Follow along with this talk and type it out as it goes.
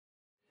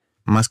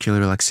Muscular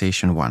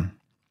Relaxation 1.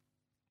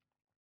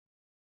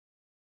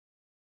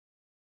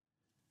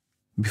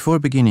 Before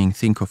beginning,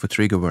 think of a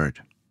trigger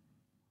word.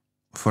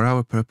 For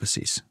our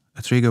purposes,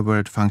 a trigger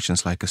word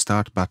functions like a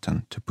start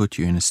button to put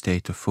you in a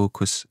state of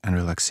focus and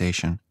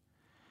relaxation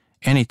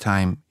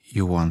anytime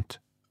you want,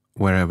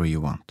 wherever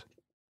you want.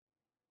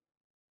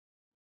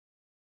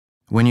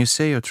 When you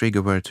say your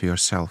trigger word to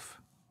yourself,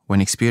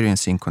 when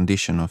experiencing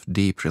condition of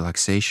deep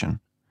relaxation,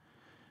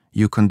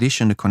 you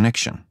condition the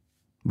connection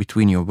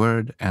between your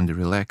word and the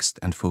relaxed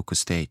and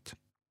focused state.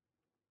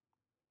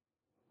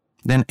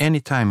 Then any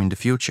time in the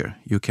future,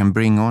 you can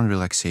bring on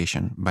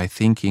relaxation by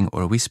thinking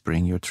or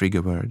whispering your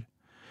trigger word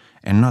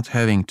and not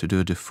having to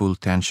do the full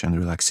tension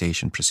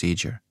relaxation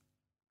procedure.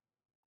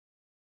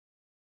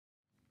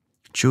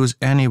 Choose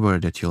any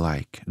word that you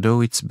like,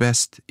 though it's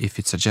best if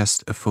it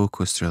suggests a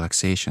focused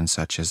relaxation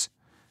such as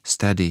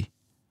steady,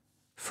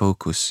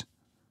 focus,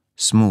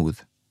 smooth,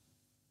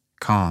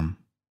 calm,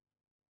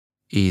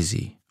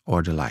 easy,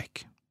 or the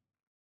like.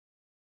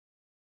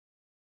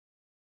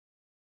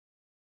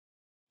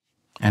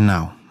 And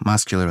now,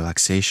 Muscular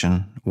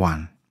Relaxation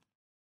 1.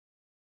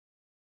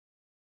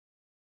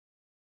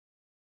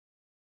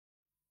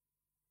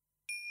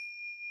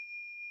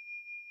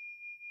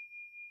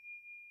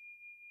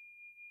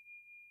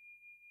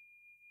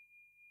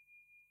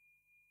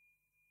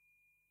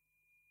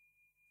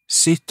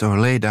 Sit or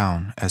lay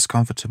down as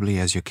comfortably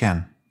as you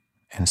can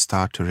and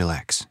start to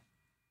relax.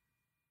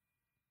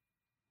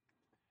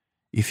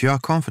 If you are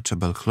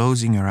comfortable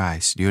closing your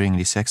eyes during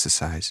this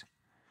exercise,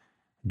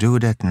 do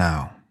that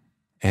now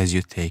as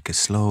you take a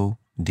slow,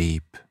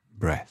 deep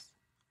breath.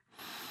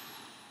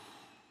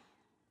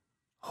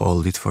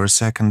 Hold it for a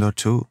second or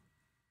two,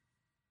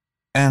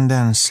 and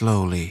then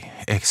slowly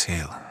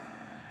exhale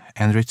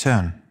and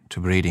return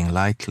to breathing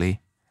lightly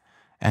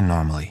and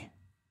normally.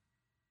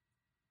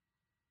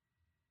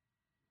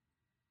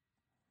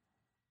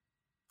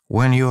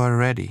 When you are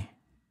ready,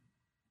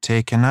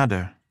 take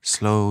another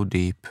slow,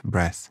 deep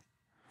breath.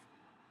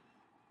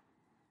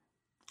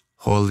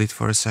 Hold it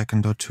for a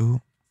second or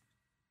two,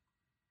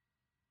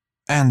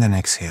 and then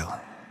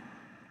exhale,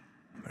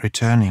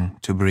 returning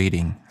to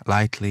breathing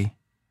lightly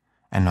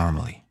and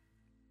normally.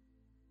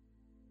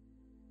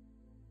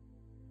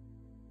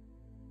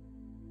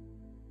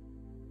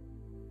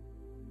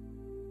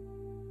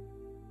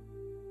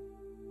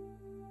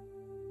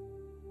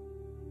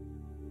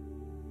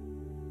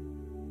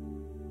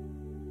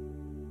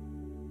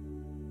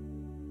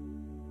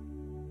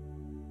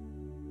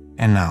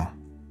 And now,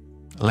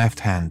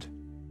 left hand.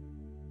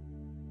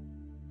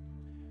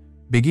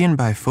 Begin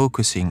by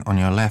focusing on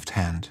your left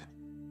hand.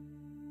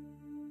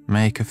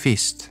 Make a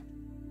fist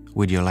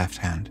with your left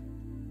hand.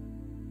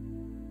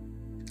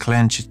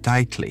 Clench it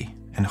tightly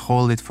and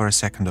hold it for a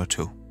second or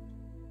two.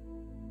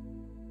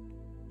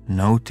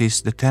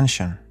 Notice the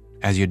tension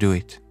as you do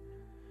it.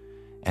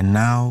 And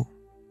now,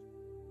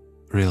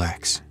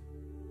 relax.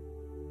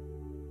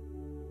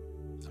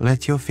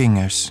 Let your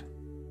fingers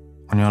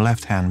on your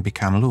left hand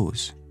become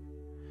loose.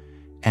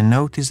 And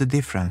notice the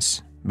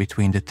difference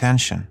between the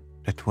tension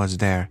that was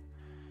there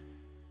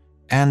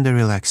and the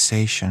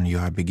relaxation you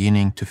are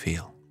beginning to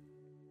feel.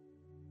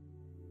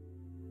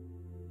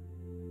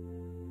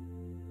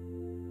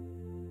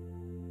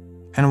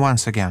 And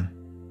once again,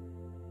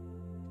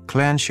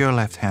 clench your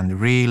left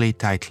hand really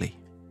tightly.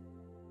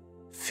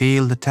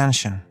 Feel the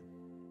tension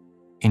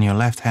in your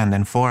left hand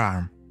and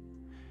forearm.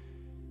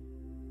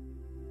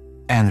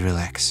 And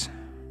relax.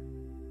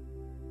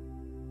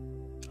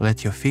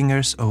 Let your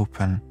fingers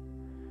open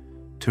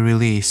to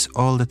release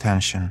all the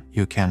tension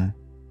you can,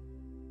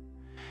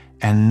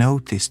 and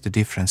notice the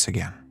difference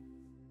again.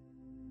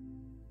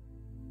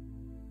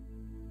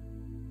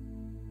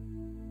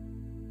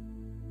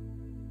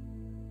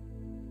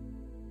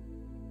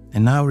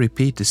 And now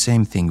repeat the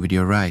same thing with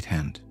your right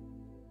hand.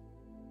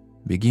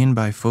 Begin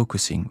by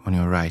focusing on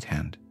your right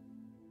hand.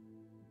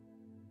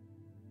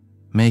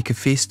 Make a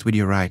fist with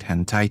your right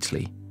hand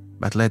tightly,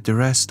 but let the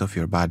rest of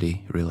your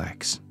body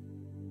relax.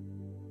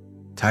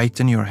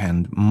 Tighten your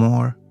hand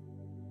more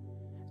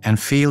and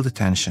feel the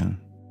tension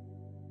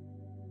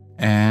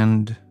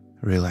and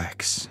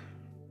relax.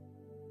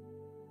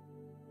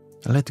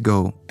 Let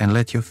go and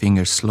let your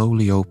fingers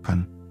slowly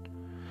open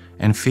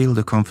and feel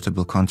the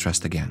comfortable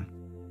contrast again.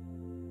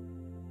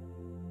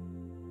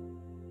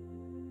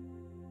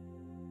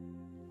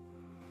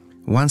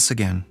 Once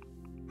again,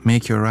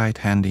 make your right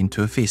hand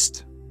into a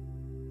fist.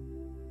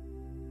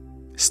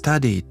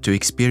 Study it to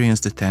experience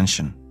the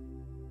tension.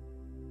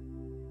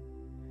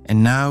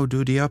 And now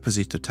do the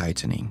opposite to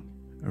tightening.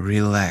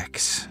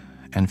 Relax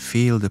and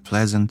feel the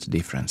pleasant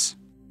difference.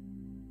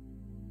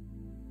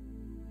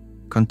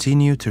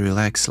 Continue to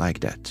relax like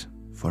that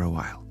for a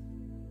while.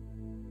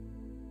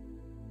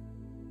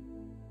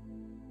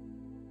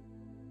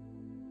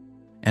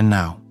 And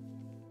now,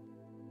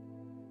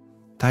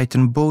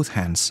 tighten both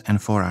hands and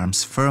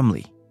forearms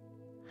firmly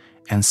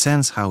and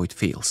sense how it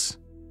feels.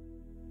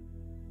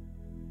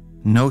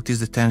 Notice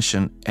the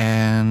tension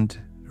and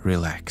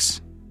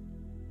relax.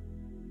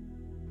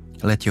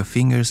 Let your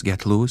fingers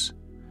get loose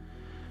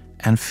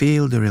and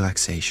feel the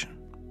relaxation.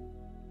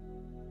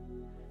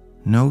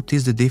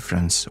 Notice the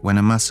difference when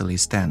a muscle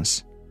is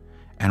tense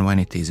and when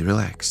it is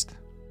relaxed.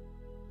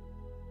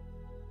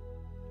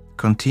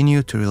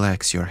 Continue to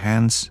relax your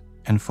hands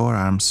and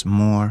forearms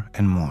more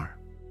and more.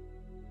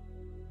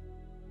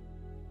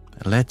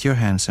 Let your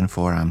hands and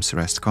forearms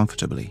rest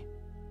comfortably,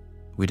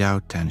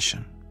 without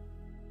tension.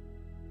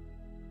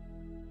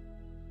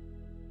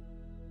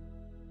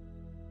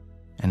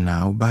 And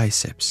now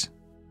biceps.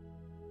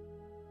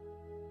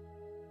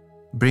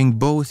 Bring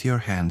both your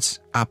hands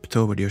up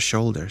toward your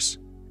shoulders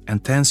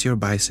and tense your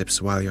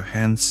biceps while your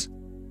hands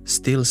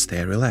still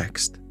stay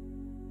relaxed.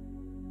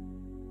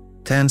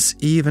 Tense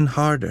even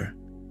harder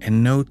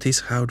and notice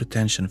how the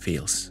tension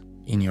feels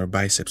in your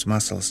biceps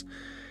muscles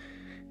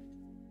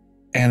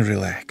and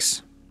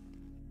relax.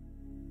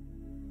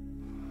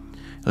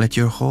 Let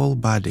your whole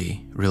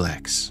body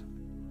relax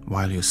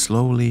while you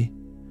slowly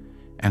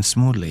and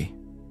smoothly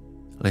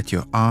let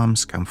your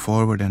arms come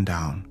forward and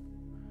down,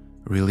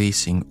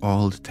 releasing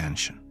all the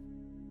tension.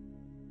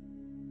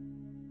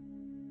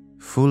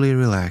 Fully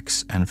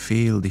relax and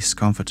feel this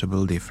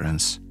comfortable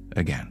difference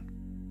again.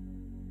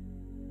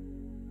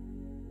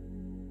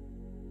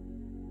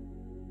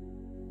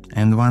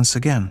 And once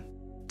again,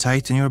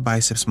 tighten your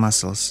biceps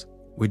muscles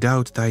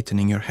without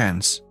tightening your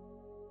hands.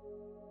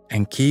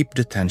 And keep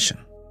the tension.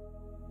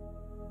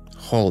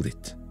 Hold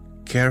it.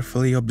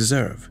 Carefully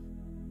observe.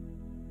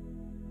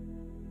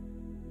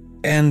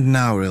 And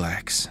now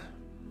relax.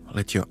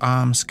 Let your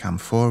arms come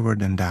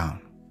forward and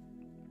down.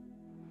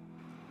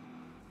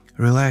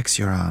 Relax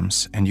your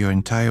arms and your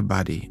entire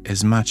body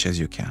as much as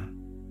you can.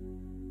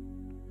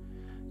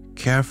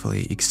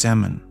 Carefully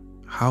examine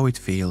how it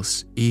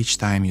feels each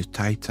time you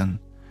tighten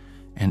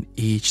and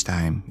each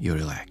time you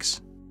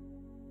relax.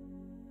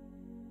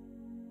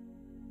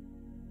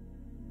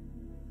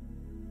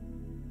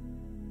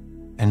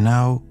 And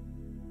now,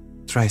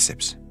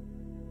 triceps.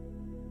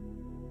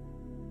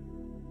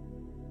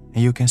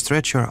 And you can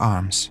stretch your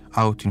arms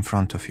out in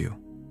front of you.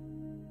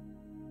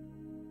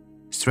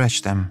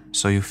 Stretch them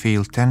so you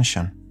feel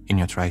tension in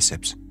your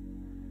triceps.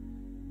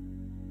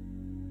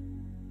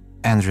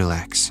 And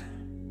relax.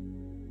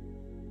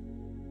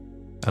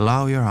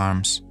 Allow your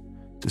arms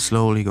to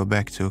slowly go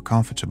back to a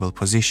comfortable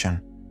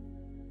position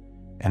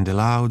and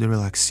allow the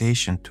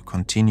relaxation to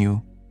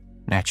continue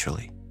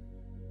naturally.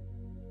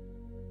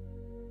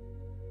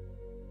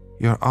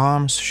 Your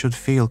arms should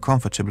feel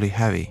comfortably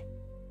heavy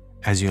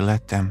as you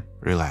let them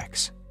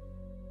relax.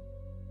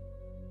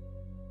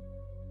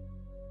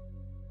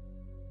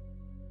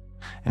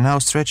 And now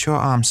stretch your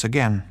arms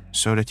again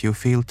so that you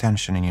feel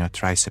tension in your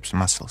triceps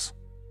muscles.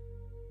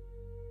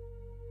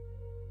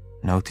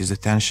 Notice the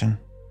tension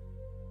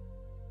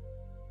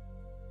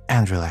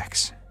and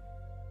relax.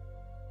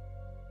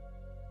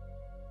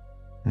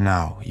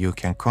 Now you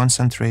can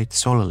concentrate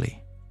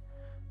solely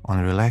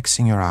on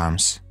relaxing your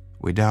arms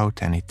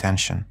without any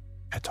tension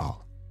at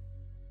all.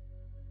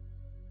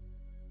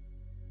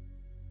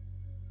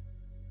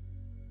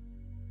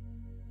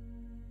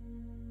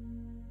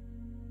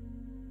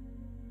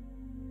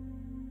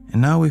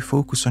 And now we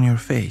focus on your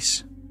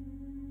face.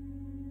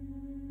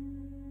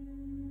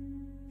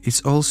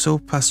 It's also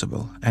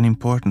possible and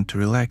important to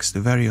relax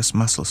the various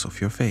muscles of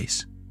your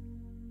face.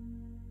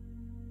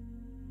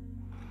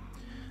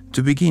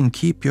 To begin,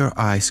 keep your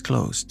eyes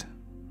closed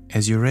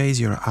as you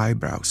raise your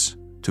eyebrows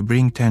to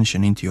bring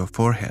tension into your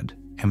forehead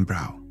and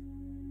brow.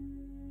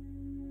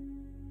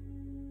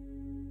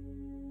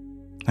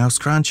 Now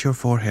scrunch your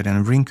forehead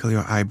and wrinkle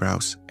your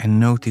eyebrows and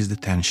notice the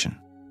tension.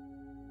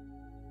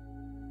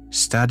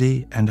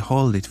 Steady and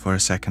hold it for a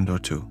second or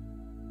two.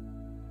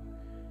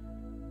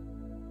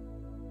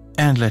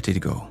 And let it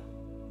go.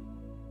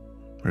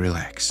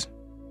 Relax.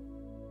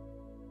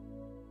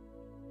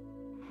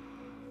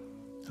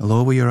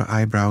 Lower your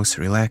eyebrows,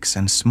 relax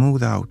and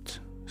smooth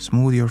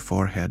your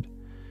forehead,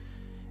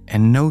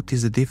 and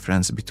notice the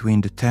difference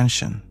between the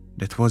tension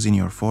that was in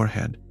your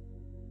forehead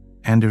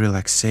and the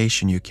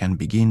relaxation you can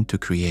begin to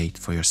create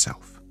for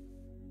yourself.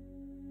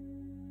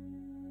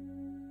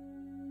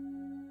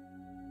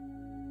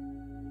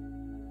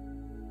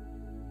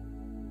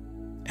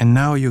 And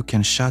now you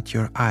can shut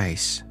your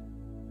eyes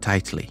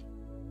tightly,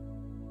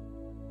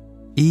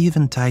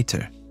 even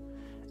tighter,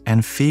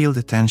 and feel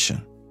the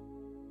tension.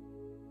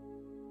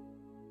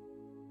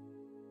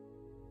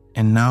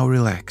 And now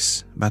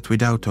relax, but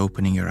without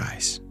opening your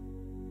eyes.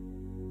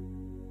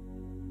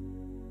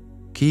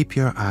 Keep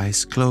your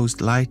eyes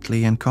closed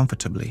lightly and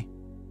comfortably,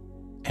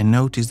 and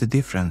notice the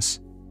difference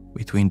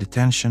between the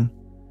tension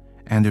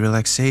and the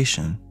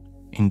relaxation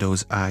in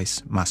those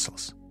eyes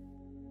muscles.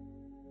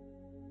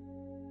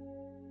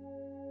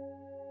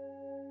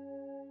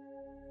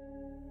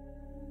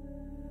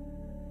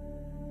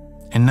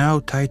 And now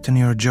tighten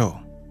your jaw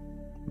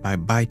by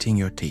biting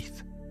your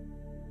teeth.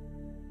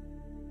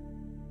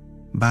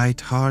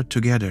 Bite hard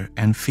together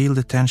and feel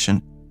the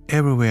tension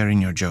everywhere in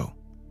your jaw.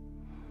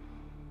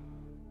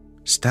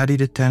 Steady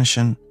the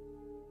tension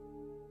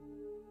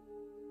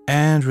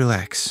and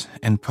relax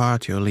and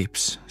part your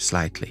lips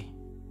slightly.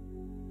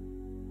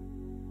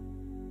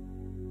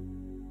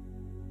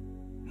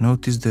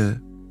 notice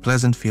the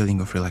pleasant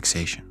feeling of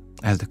relaxation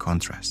as the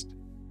contrast.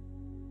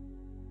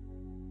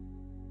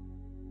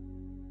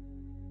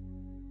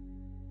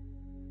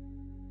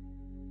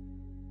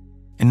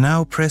 And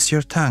now press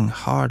your tongue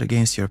hard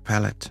against your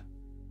palate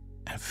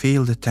and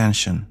feel the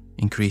tension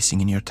increasing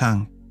in your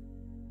tongue.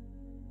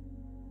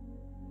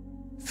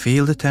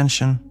 Feel the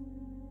tension,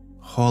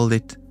 hold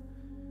it,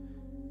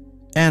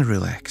 and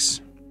relax.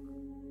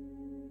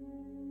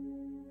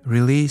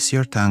 Release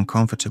your tongue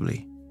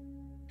comfortably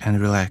and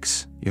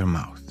relax your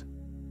mouth.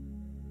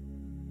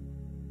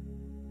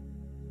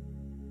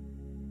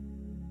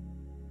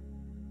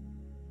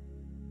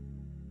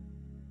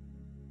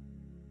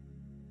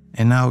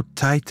 And now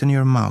tighten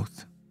your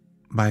mouth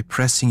by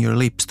pressing your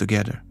lips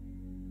together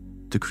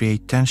to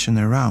create tension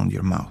around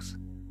your mouth.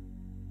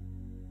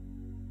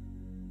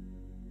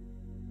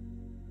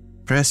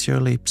 Press your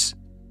lips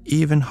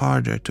even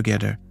harder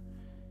together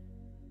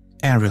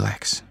and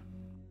relax.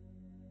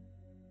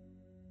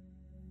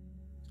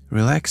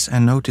 Relax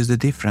and notice the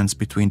difference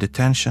between the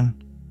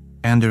tension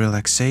and the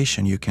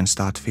relaxation you can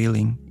start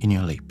feeling in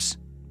your lips.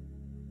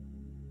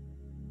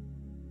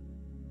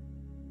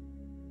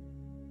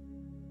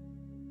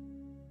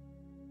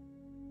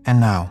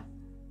 And now,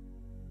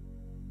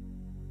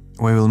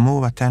 we will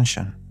move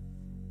attention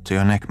to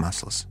your neck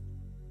muscles.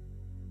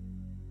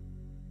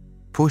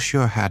 Push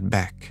your head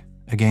back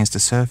against the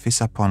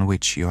surface upon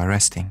which you are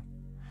resting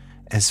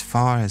as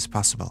far as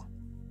possible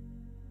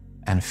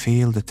and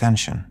feel the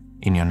tension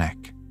in your neck.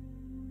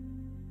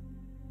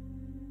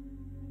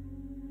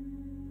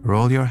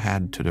 Roll your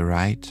head to the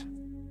right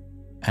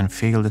and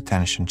feel the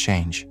tension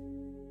change.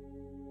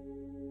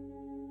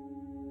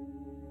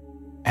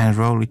 And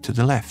roll it to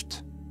the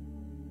left.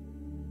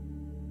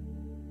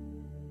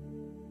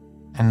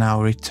 And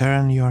now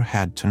return your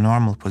head to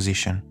normal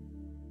position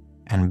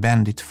and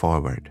bend it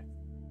forward,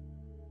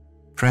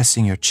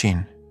 pressing your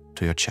chin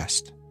to your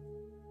chest.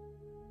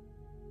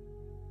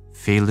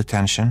 Feel the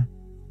tension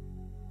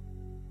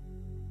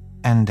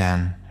and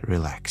then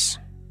relax.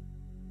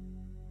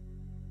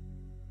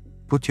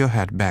 Put your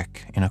head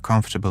back in a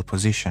comfortable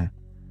position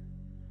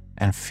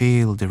and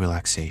feel the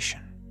relaxation.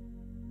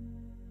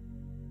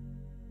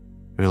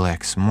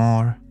 Relax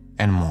more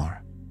and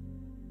more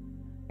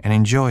and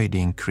enjoy the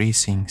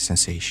increasing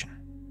sensation.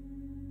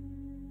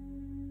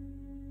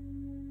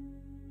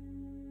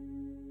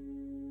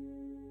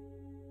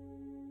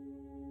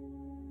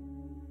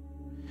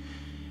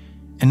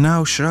 And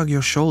now shrug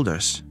your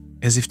shoulders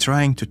as if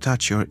trying to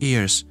touch your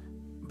ears,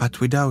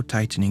 but without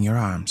tightening your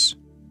arms.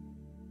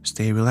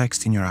 Stay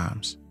relaxed in your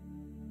arms.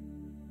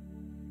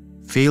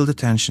 Feel the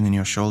tension in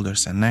your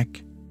shoulders and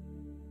neck.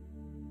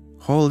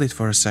 Hold it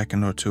for a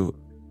second or two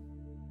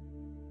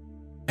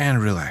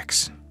and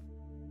relax.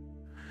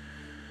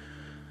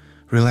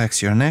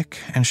 Relax your neck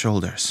and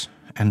shoulders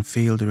and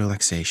feel the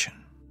relaxation.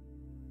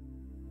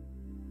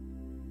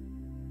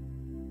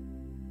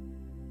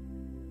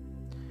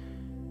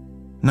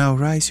 Now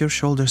rise your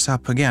shoulders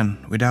up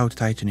again without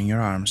tightening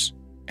your arms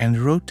and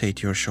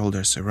rotate your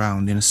shoulders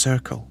around in a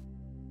circle.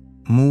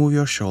 Move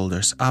your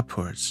shoulders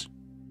upwards,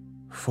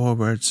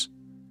 forwards,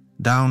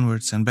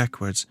 downwards and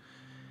backwards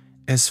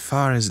as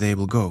far as they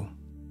will go.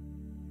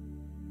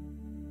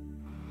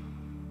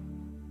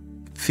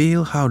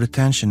 Feel how the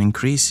tension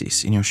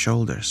increases in your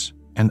shoulders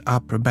and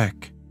upper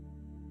back,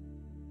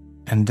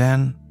 and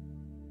then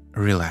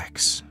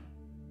relax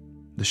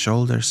the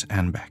shoulders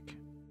and back.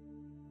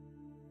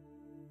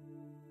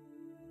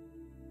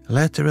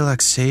 Let the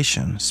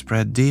relaxation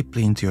spread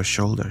deeply into your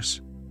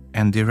shoulders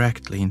and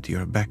directly into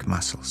your back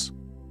muscles.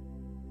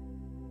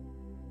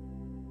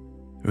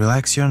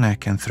 Relax your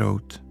neck and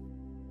throat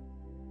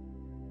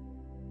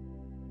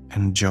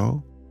and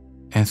jaw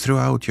and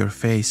throughout your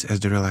face as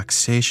the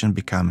relaxation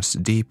becomes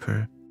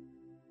deeper,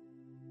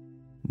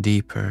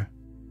 deeper,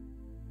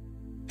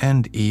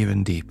 and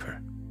even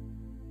deeper.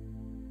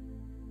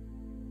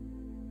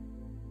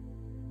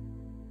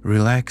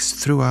 Relax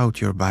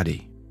throughout your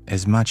body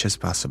as much as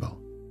possible.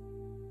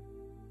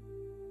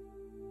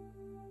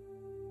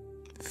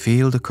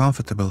 Feel the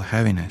comfortable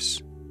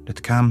heaviness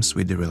that comes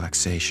with the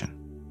relaxation.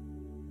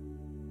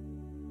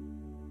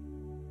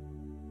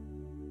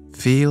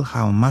 Feel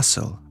how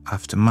muscle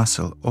after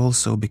muscle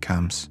also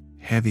becomes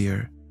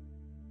heavier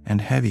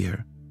and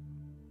heavier,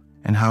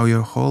 and how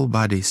your whole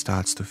body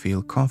starts to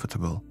feel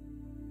comfortable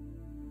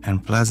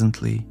and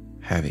pleasantly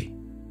heavy.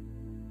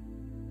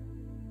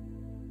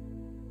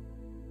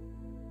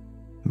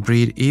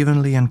 Breathe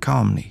evenly and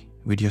calmly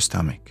with your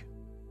stomach.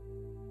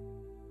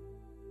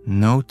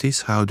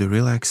 Notice how the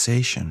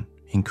relaxation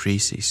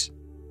increases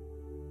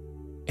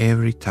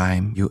every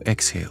time you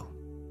exhale.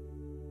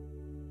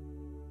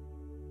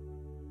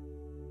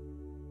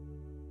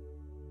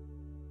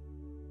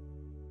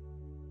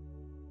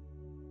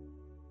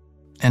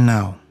 And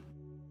now,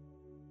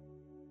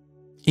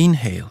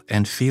 inhale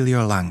and fill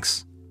your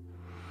lungs.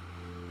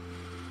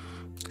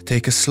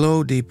 Take a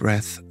slow, deep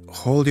breath,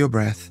 hold your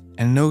breath,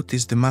 and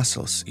notice the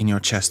muscles in your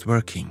chest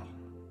working.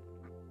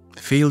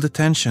 Feel the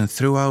tension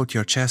throughout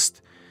your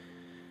chest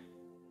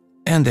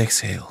and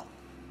exhale.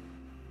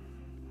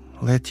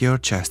 let your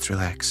chest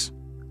relax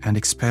and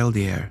expel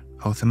the air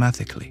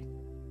automatically.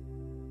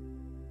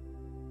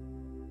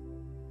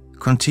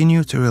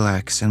 Continue to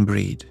relax and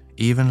breathe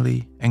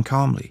evenly and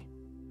calmly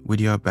with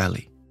your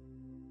belly.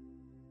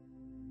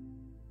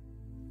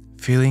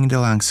 Filling the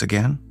lungs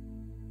again.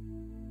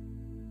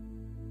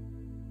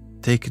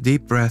 Take a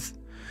deep breath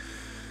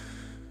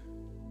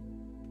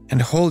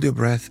and hold your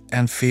breath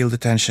and feel the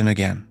tension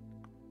again.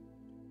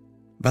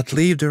 But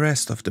leave the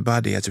rest of the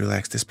body as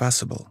relaxed as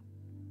possible.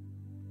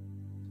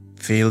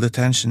 Feel the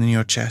tension in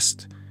your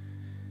chest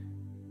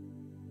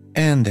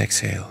and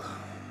exhale,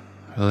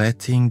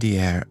 letting the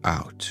air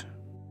out.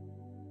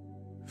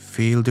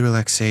 Feel the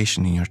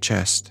relaxation in your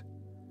chest,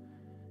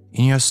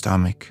 in your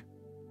stomach,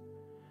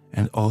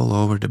 and all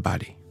over the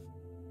body.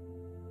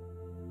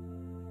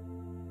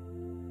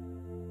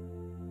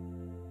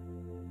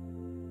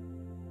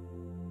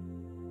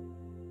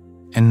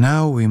 And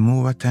now we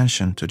move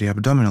attention to the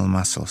abdominal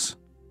muscles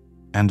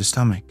and the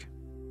stomach.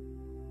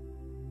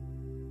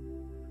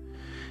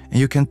 And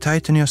you can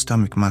tighten your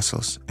stomach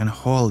muscles and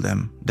hold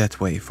them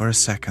that way for a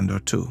second or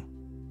two.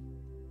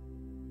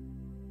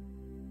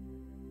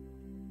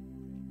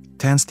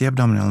 Tense the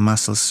abdominal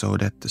muscles so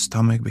that the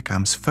stomach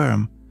becomes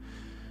firm,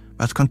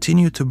 but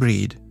continue to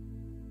breathe.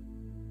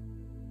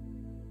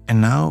 And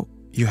now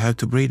you have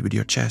to breathe with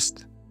your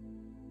chest.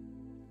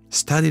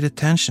 Study the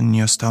tension in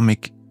your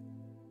stomach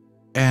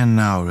and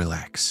now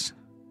relax.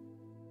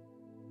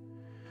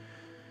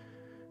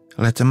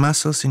 Let the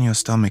muscles in your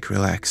stomach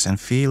relax and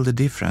feel the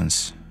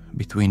difference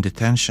between the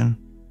tension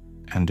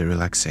and the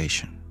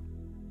relaxation.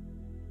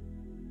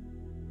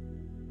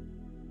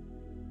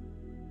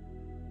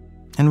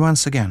 And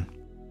once again,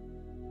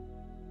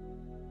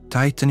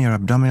 tighten your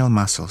abdominal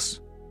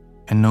muscles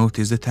and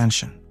notice the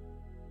tension.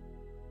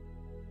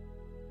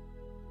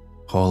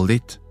 Hold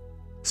it,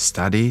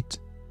 study it,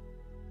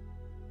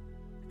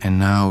 and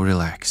now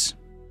relax.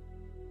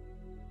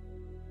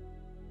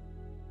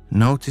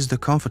 Notice the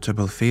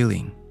comfortable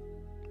feeling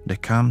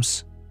that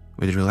comes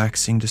with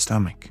relaxing the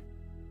stomach.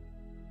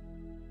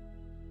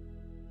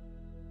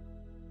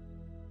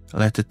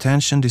 Let the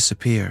tension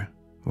disappear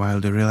while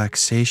the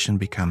relaxation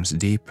becomes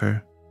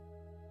deeper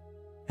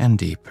and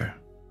deeper.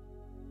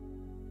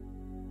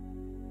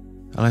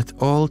 Let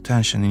all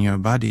tension in your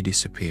body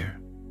disappear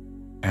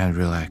and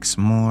relax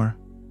more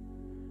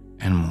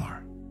and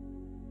more.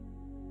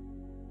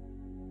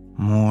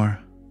 More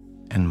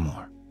and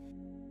more.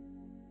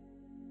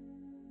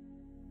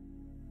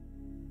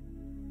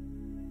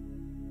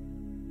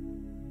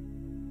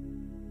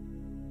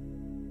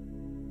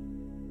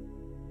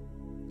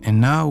 And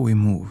now we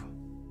move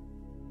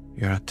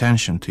your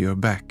attention to your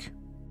back.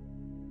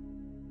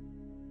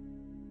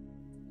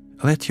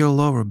 Let your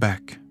lower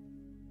back,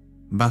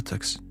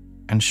 buttocks,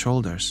 and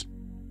shoulders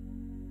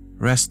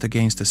rest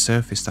against the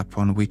surface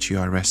upon which you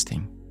are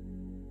resting.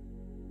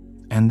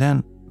 And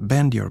then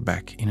bend your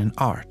back in an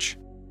arch,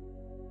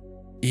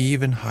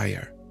 even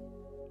higher,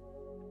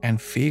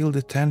 and feel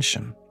the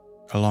tension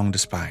along the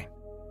spine.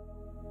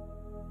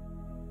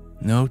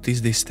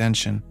 Notice this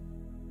tension,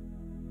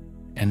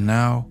 and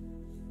now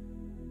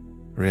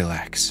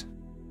relax.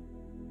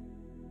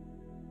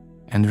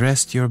 And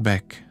rest your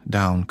back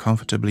down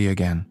comfortably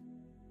again,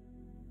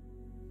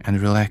 and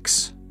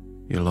relax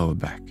your lower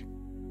back.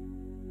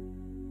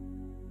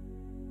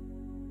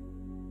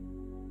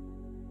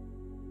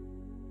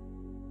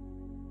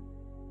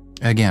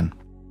 Again,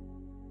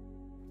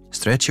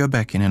 stretch your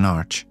back in an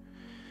arch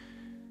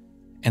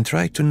and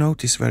try to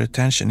notice where the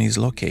tension is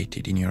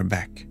located in your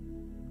back.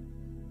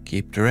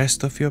 Keep the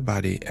rest of your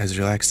body as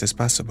relaxed as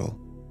possible.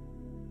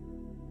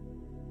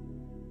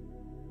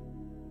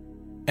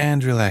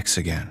 And relax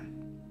again.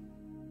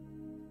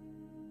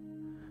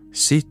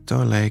 Sit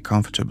or lay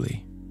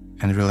comfortably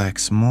and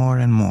relax more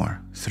and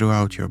more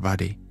throughout your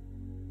body.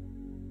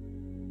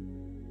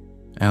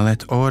 And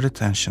let all the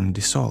tension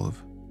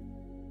dissolve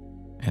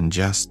and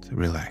just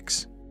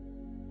relax.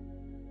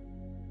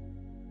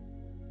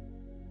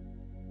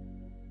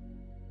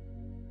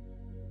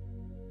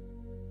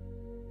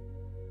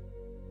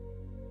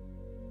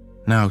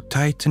 Now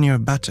tighten your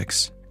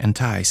buttocks and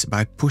thighs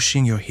by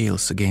pushing your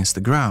heels against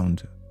the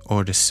ground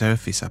or the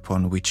surface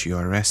upon which you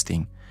are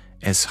resting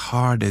as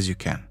hard as you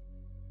can.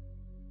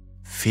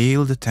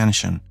 Feel the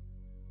tension.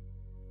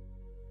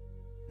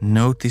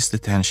 Notice the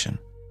tension.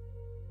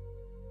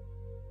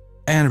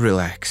 And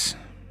relax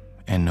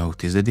and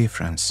notice the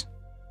difference.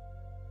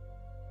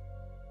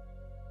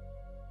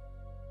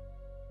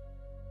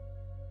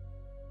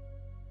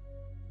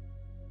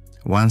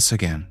 Once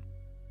again,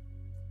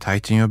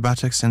 tighten your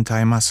buttocks and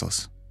thigh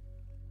muscles.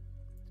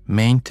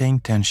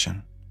 Maintain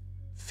tension.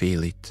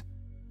 Feel it.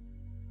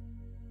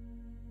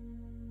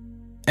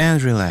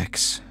 And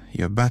relax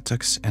your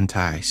buttocks and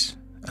thighs.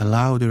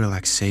 Allow the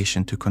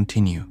relaxation to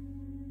continue.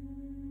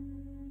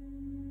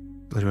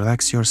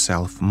 Relax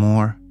yourself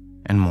more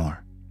and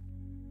more.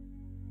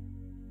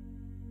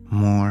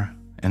 More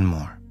and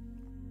more.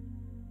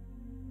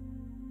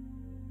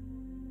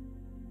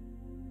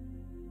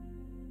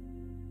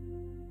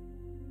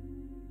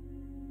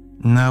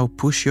 Now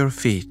push your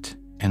feet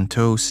and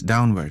toes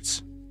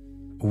downwards,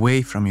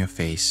 away from your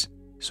face,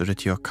 so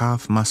that your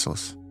calf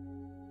muscles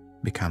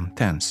become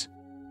tense.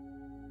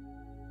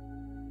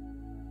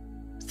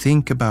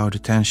 Think about the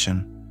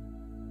tension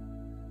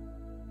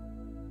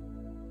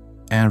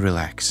and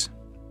relax.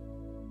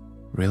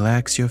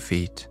 Relax your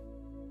feet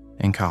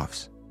and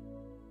calves.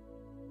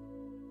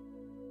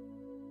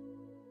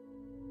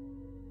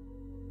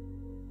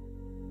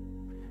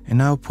 And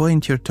now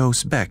point your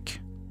toes back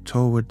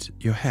toward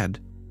your head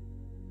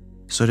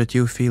so that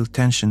you feel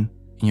tension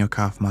in your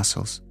calf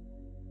muscles.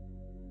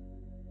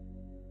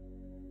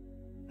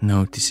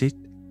 Notice it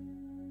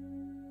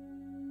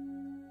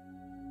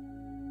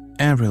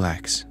and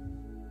relax.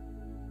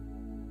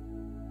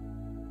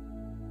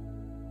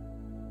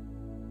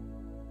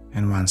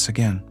 And once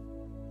again,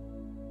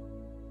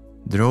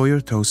 draw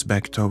your toes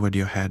back toward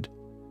your head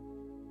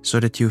so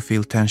that you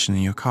feel tension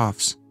in your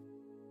calves.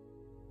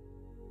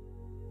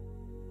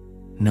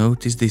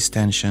 Notice this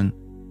tension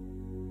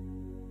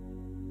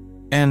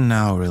and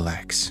now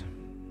relax.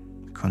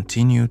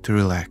 Continue to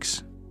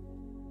relax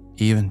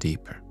even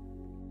deeper.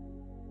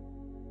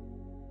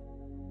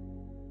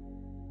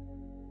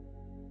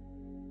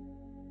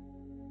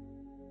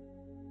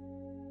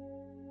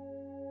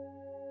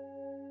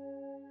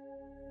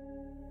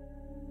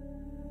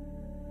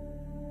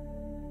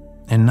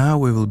 And now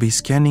we will be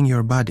scanning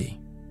your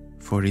body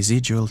for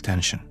residual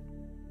tension.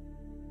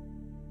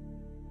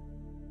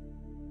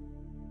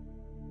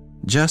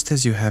 Just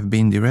as you have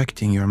been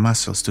directing your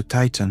muscles to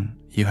tighten,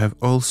 you have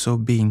also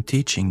been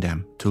teaching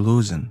them to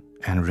loosen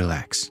and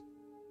relax.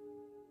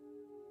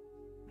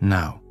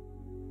 Now,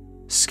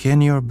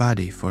 scan your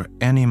body for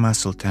any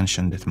muscle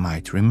tension that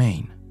might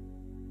remain.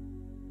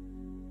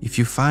 If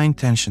you find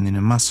tension in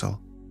a muscle,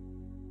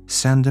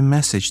 send a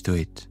message to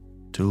it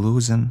to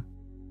loosen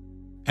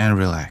and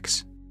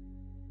relax.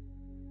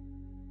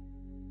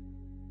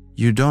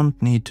 You don't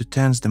need to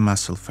tense the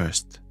muscle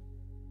first.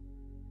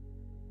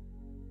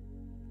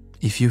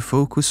 If you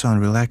focus on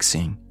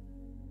relaxing,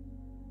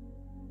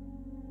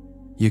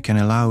 you can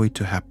allow it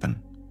to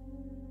happen,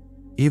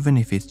 even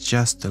if it's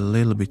just a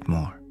little bit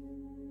more.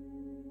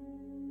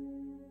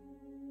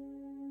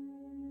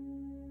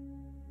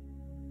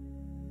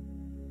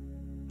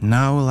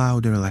 Now allow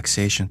the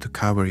relaxation to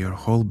cover your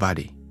whole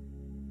body.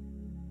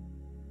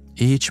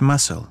 Each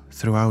muscle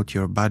throughout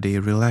your body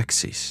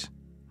relaxes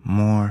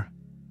more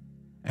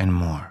and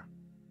more.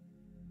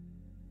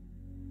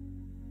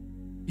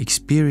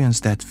 Experience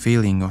that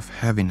feeling of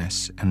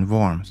heaviness and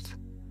warmth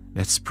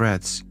that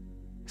spreads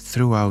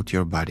throughout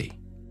your body.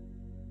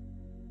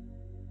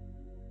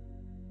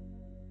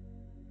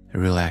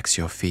 Relax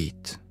your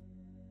feet,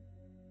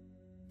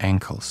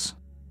 ankles,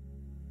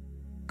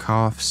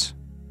 calves,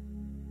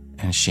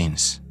 and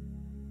shins,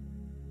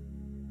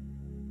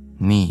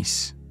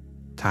 knees,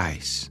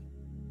 thighs,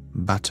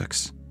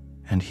 buttocks,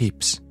 and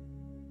hips.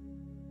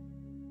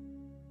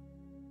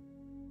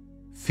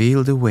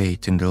 Feel the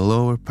weight in the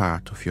lower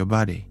part of your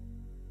body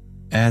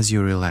as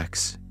you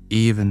relax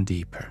even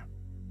deeper.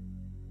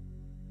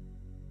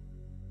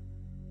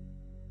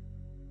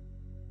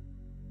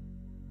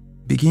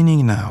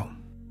 Beginning now,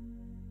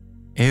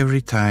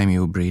 every time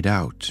you breathe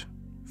out,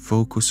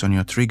 focus on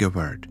your trigger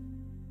word.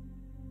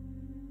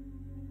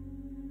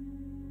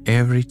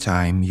 Every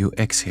time you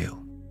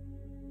exhale,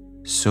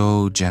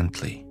 so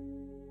gently,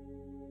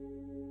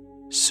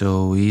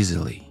 so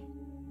easily,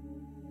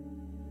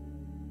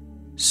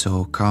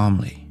 so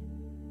calmly,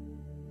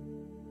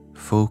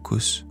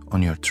 focus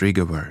on your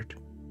trigger word.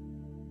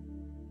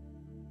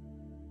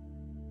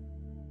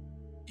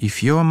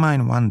 If your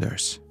mind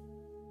wanders,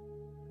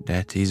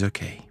 that is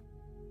okay.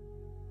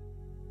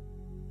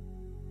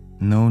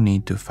 No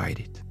need to fight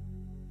it.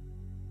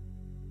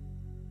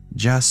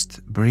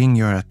 Just bring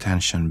your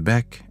attention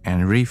back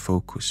and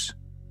refocus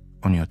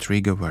on your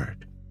trigger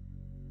word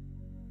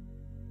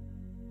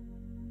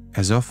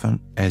as often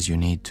as you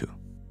need to.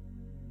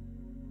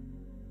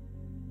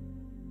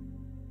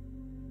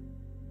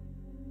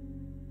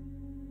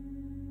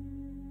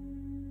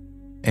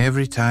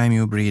 Every time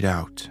you breathe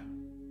out,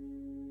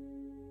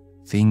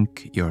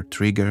 think your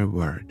trigger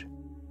word.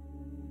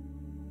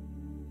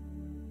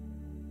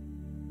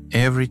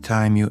 Every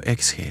time you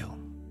exhale,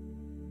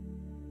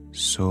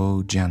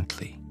 so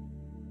gently,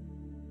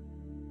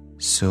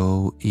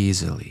 so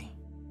easily,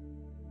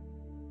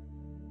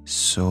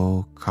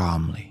 so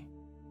calmly.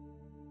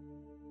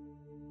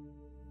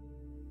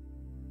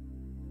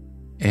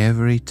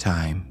 Every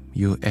time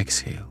you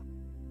exhale,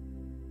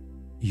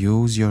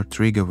 use your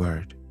trigger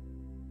word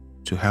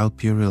to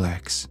help you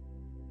relax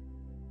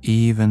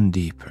even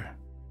deeper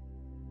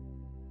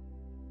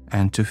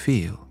and to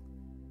feel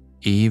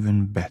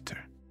even better.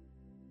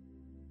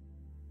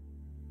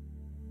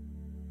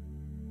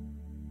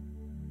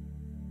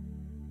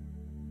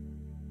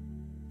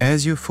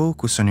 As you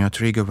focus on your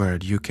trigger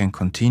word, you can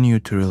continue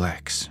to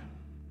relax.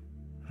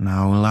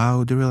 Now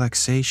allow the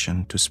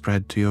relaxation to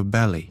spread to your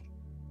belly,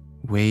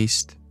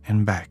 waist,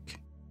 and back.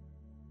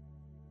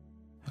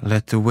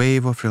 Let the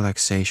wave of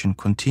relaxation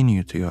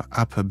continue to your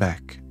upper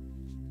back,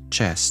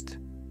 chest,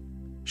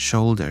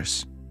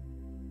 shoulders,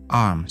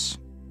 arms,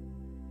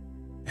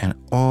 and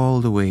all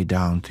the way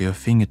down to your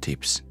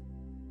fingertips.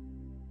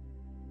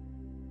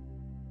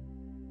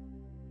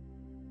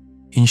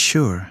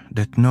 Ensure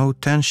that no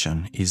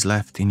tension is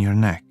left in your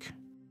neck.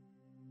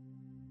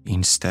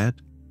 Instead,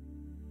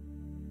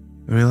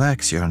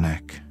 relax your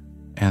neck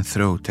and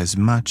throat as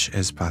much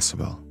as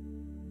possible.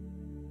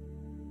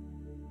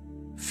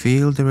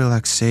 Feel the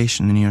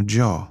relaxation in your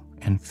jaw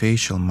and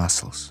facial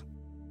muscles.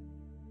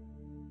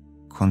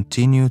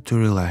 Continue to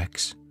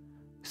relax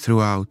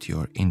throughout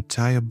your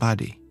entire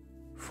body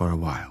for a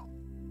while.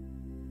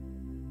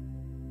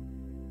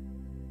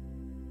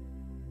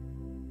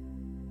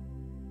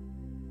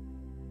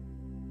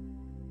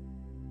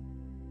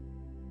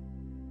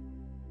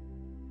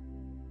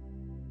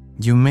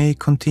 You may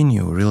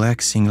continue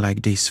relaxing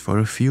like this for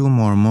a few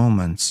more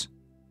moments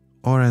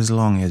or as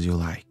long as you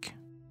like.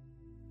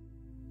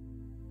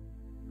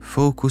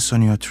 Focus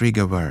on your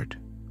trigger word.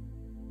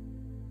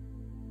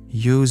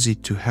 Use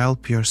it to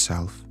help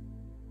yourself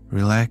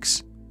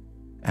relax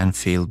and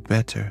feel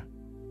better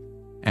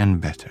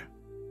and better.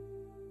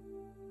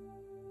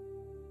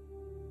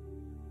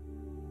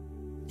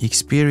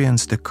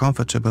 Experience the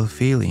comfortable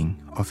feeling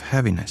of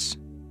heaviness.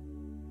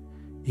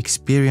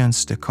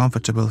 Experience the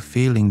comfortable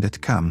feeling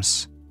that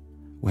comes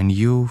when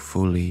you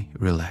fully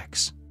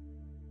relax.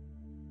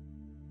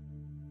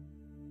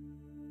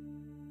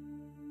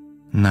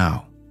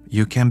 Now,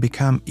 you can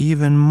become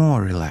even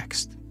more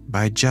relaxed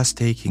by just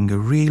taking a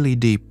really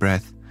deep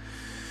breath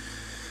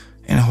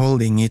and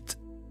holding it,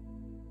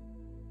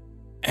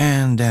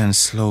 and then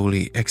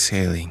slowly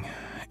exhaling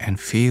and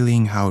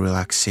feeling how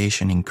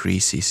relaxation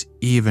increases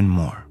even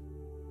more.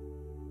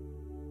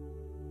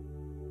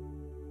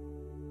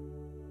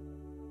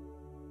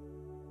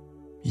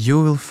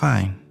 You will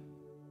find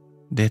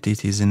that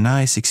it is a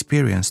nice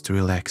experience to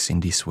relax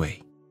in this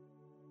way.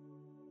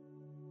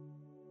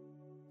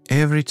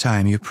 Every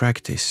time you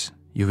practice,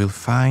 you will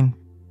find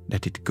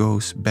that it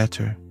goes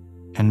better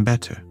and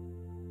better.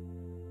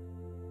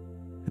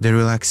 The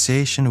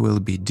relaxation will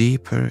be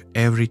deeper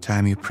every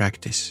time you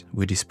practice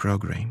with this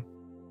program.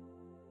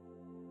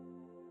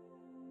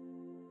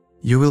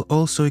 You will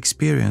also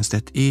experience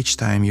that each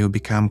time you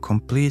become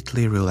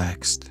completely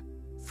relaxed,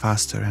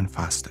 faster and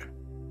faster.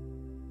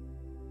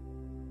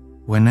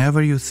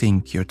 Whenever you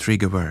think your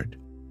trigger word,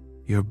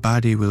 your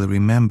body will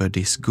remember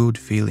these good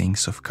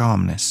feelings of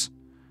calmness,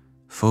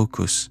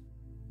 focus,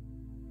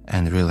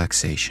 and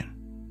relaxation.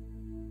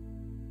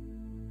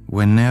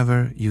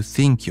 Whenever you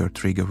think your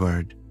trigger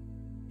word,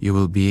 you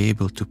will be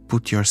able to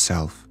put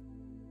yourself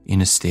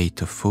in a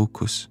state of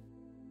focus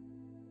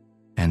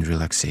and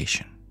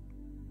relaxation.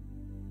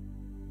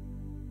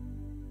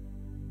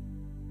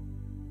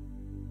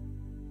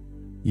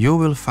 You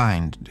will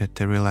find that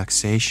the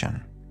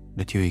relaxation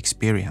that you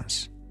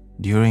experience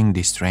during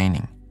this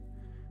training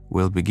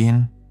will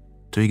begin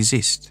to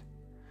exist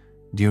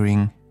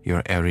during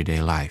your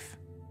everyday life.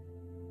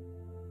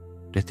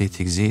 That it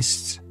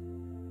exists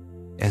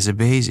as a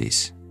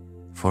basis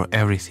for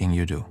everything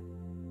you do.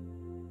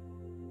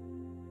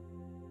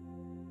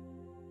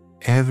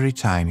 Every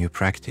time you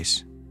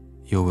practice,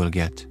 you will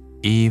get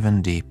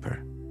even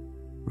deeper,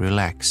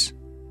 relax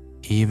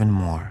even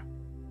more.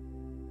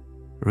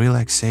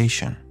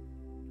 Relaxation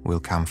will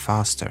come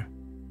faster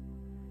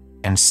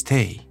and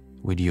stay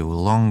with you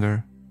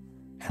longer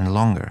and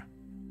longer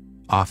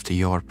after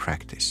your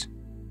practice.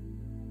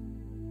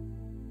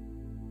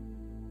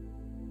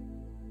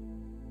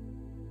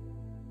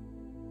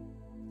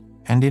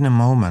 And in a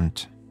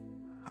moment,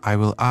 I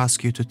will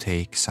ask you to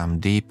take some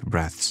deep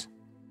breaths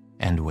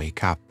and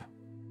wake up.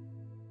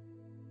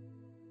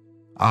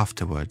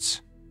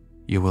 Afterwards,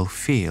 you will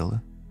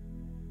feel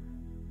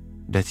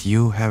that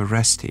you have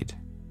rested,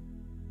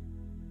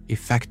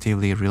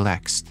 effectively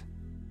relaxed,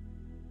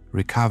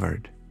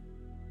 recovered,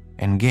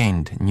 and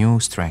gained new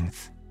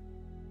strength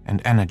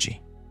and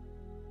energy.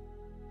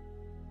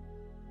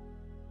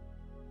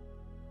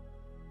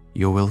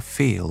 You will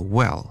feel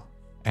well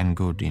and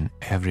good in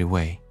every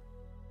way.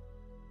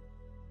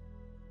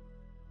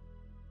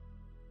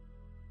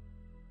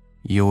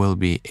 You will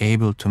be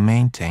able to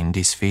maintain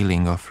this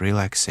feeling of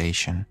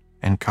relaxation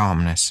and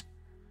calmness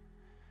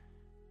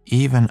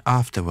even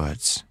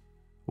afterwards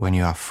when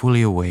you are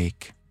fully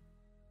awake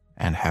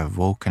and have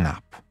woken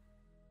up.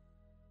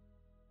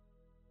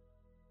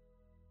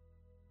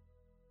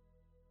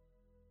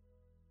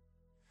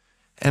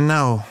 And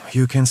now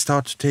you can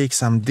start to take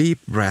some deep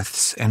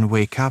breaths and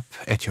wake up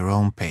at your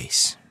own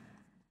pace.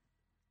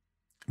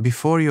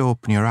 Before you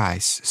open your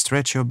eyes,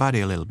 stretch your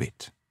body a little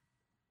bit.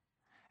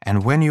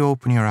 And when you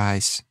open your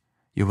eyes,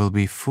 you will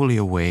be fully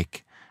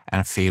awake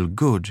and feel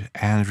good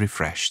and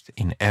refreshed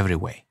in every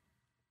way.